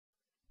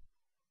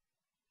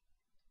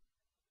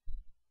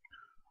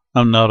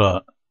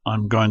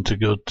I'm going to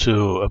go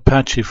to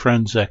Apache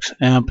Friends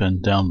Xampp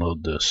and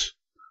download this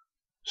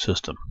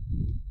system.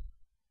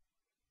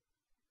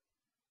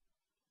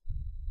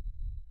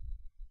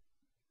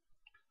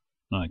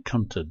 I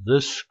come to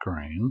this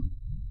screen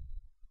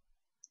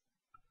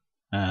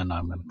and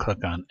I'm going to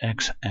click on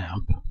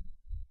Xampp,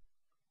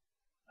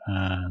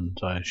 and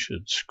I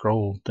should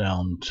scroll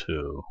down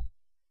to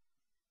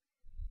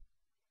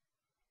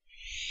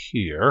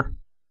here,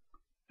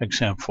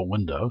 Xampp for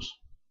Windows,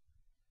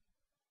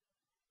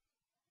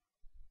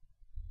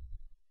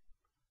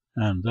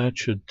 and that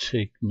should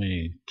take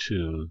me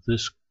to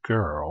this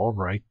girl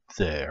right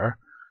there,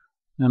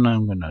 and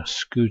I'm going to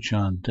scooch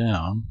on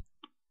down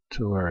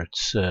to where it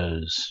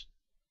says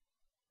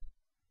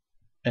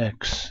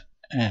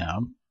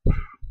Xampp.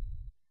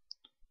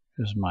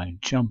 Here's my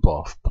jump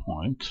off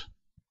point.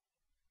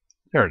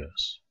 There it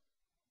is,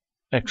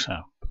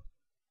 Xampp.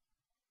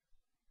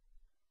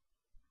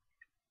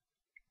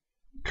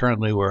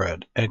 Currently we're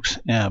at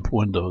Xampp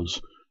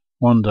Windows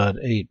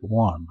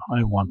 1.81.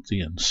 I want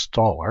the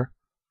installer.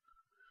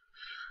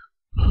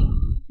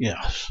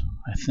 Yes,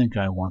 I think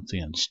I want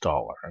the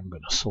installer. I'm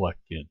going to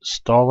select the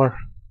installer,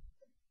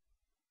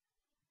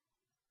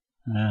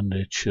 and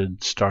it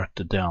should start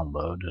to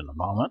download in a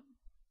moment.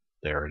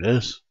 There it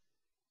is.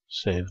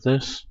 Save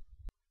this.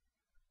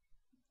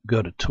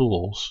 Go to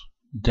Tools,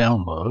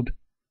 Download,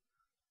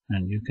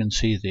 and you can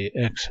see the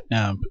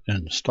Xampp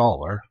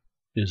installer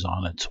is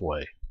on its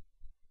way.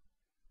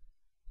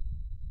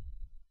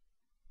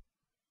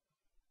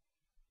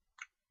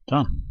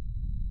 Done.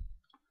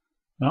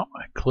 Well,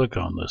 I click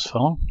on this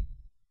fellow,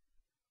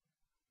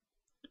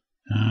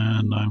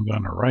 and I'm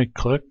going to right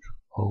click,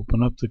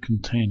 open up the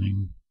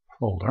containing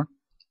folder.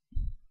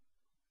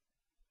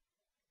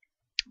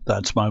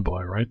 That's my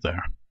boy right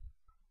there.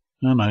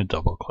 And I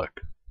double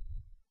click.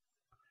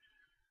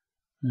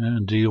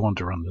 And do you want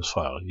to run this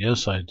file?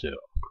 Yes, I do.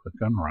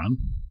 Click on Run.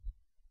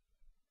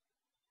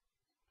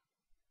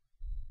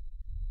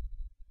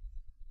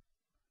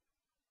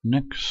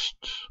 Next.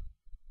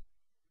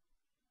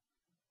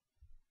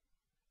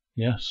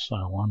 Yes,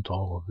 I want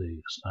all of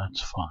these. That's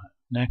fine.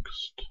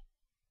 Next.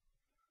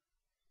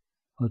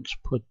 Let's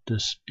put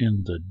this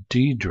in the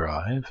D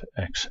drive,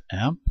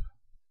 Xampp.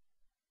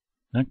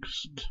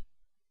 Next.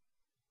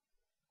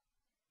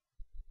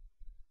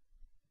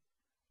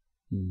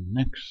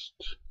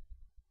 Next.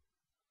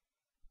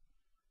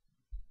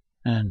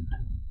 And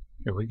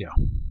here we go.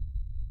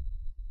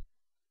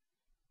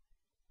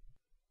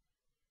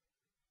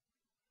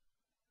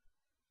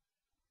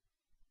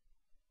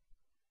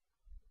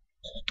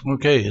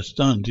 Okay, it's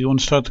done. Do you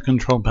want to start the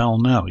control panel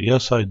now?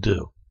 Yes, I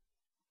do.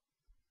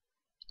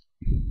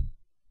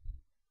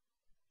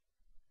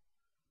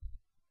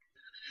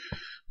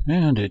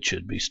 And it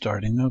should be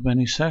starting up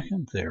any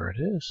second. There it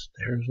is.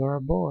 There's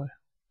our boy.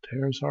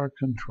 There's our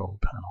control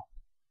panel.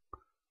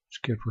 Let's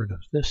get rid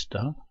of this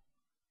stuff.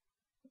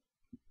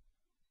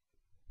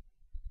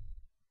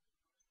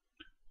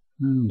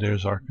 And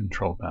there's our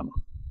control panel.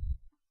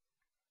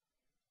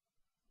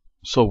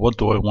 So what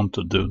do I want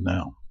to do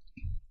now?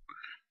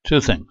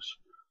 Two things.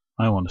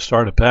 I want to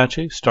start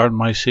Apache, start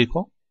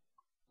MySQL,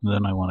 and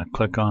then I want to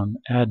click on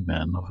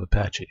Admin of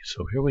Apache.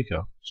 So here we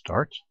go.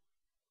 Start.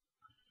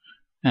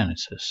 And it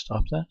says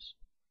stop this.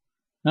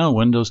 Now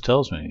Windows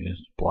tells me,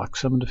 block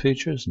some of the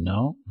features?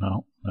 No,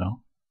 no,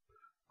 no.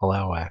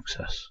 Allow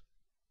access.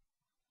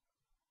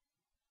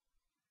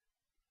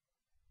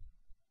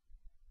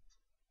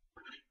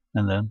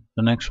 And then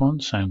the next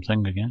one, same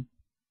thing again.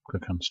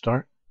 Click on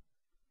Start.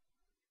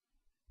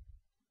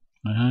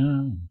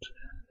 And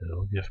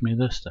it'll give me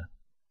this then.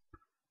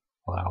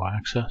 Allow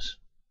access.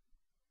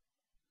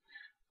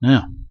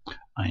 Now,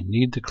 I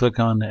need to click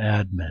on the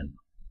Admin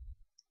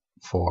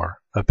for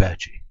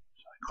Apache.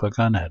 So I click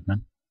on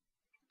Admin,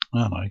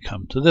 and I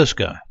come to this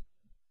guy.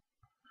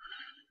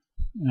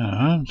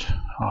 And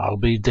I'll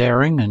be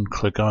daring and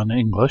click on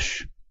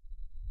English.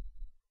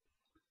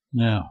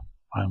 Now,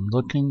 I'm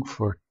looking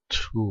for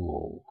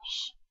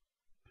Tools.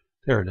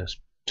 There it is.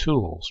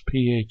 Tools,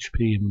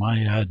 PHP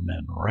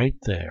Myadmin, right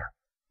there.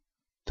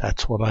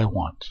 That's what I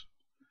want.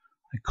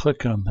 I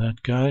click on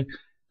that guy,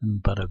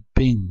 and bada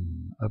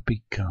bing, up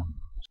he comes.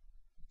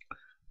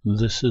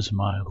 This is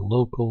my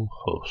local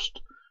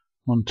host,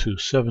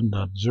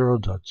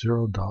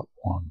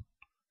 127.0.0.1.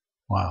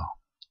 Wow,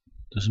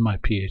 this is my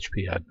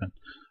PHP admin.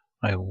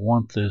 I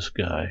want this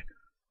guy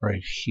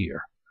right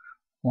here.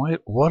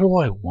 What do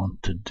I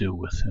want to do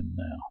with him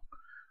now?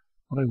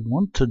 What I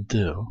want to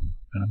do, I'm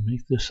going to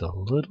make this a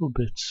little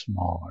bit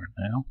smaller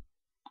now,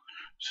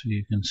 so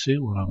you can see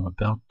what I'm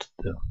about to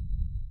do.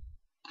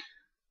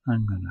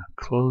 I'm going to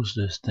close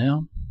this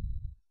down,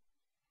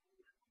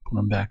 put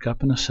him back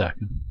up in a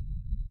second,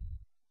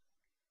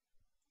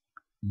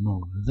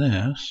 move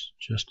this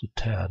just a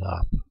tad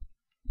up.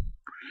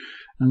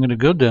 I'm going to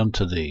go down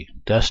to the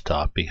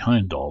desktop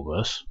behind all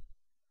this.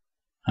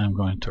 I'm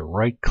going to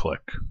right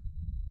click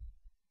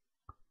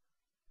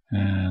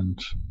and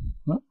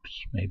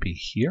oops, maybe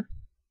here.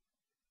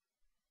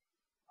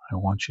 I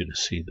want you to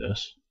see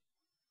this.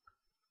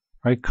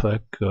 right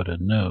click, go to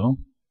New,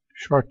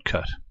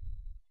 Shortcut.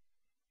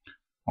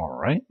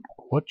 Alright,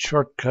 what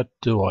shortcut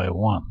do I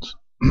want?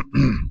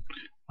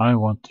 I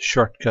want the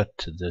shortcut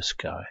to this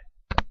guy.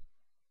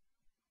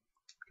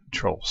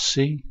 Control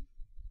C,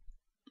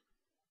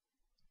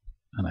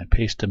 and I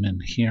paste him in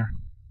here,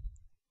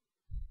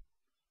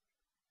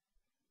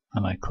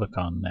 and I click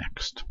on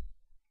Next.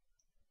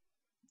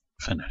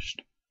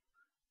 Finished.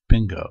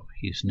 Bingo,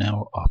 he's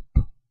now up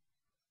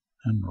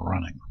and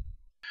running.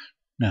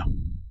 Now,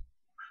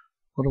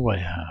 what do I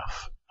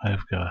have?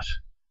 I've got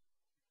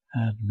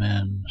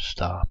admin,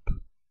 stop,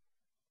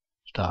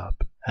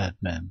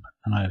 admin,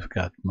 and I've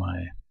got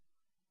my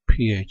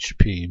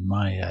PHP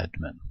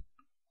Myadmin.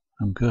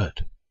 I'm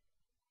good.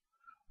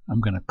 I'm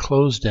going to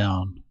close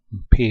down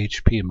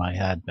PHP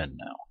Myadmin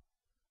now.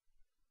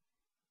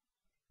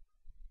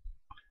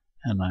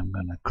 And I'm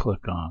going to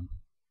click on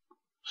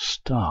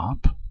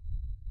stop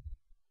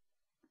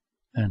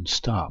and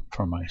stop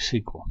for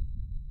MySQL.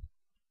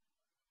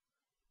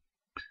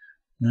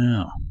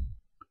 Now,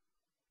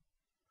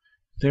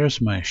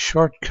 there's my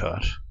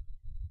shortcut.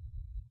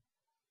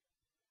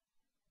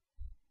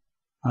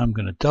 I'm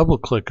going to double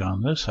click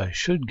on this. I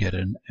should get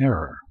an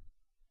error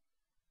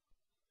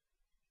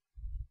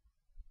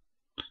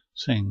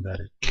saying that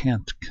it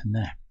can't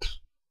connect.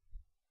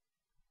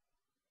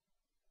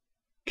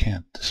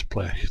 Can't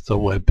display the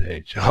web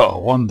page. Oh,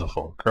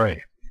 wonderful.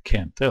 Great. You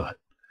can't do it.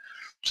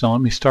 So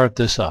let me start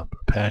this up.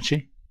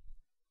 Apache.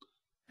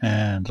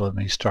 And let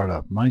me start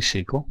up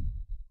MySQL.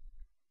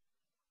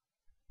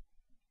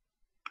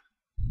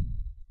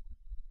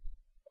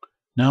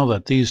 Now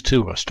that these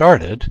two are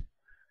started,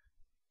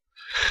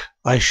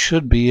 I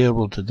should be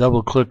able to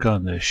double click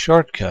on this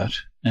shortcut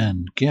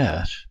and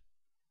get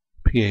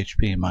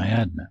PHP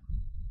Myadmin.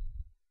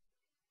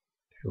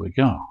 Here we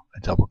go. I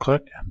double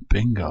click and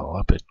bingo,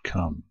 up it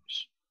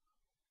comes.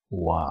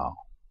 Wow.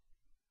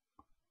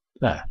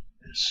 That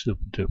is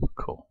super duper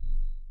cool.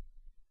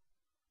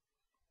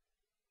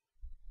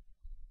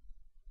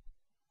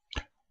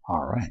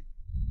 Alright.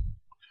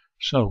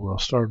 So we'll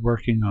start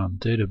working on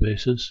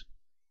databases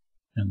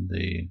in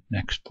the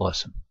next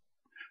lesson.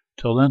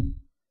 Till then,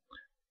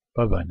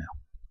 bye-bye now.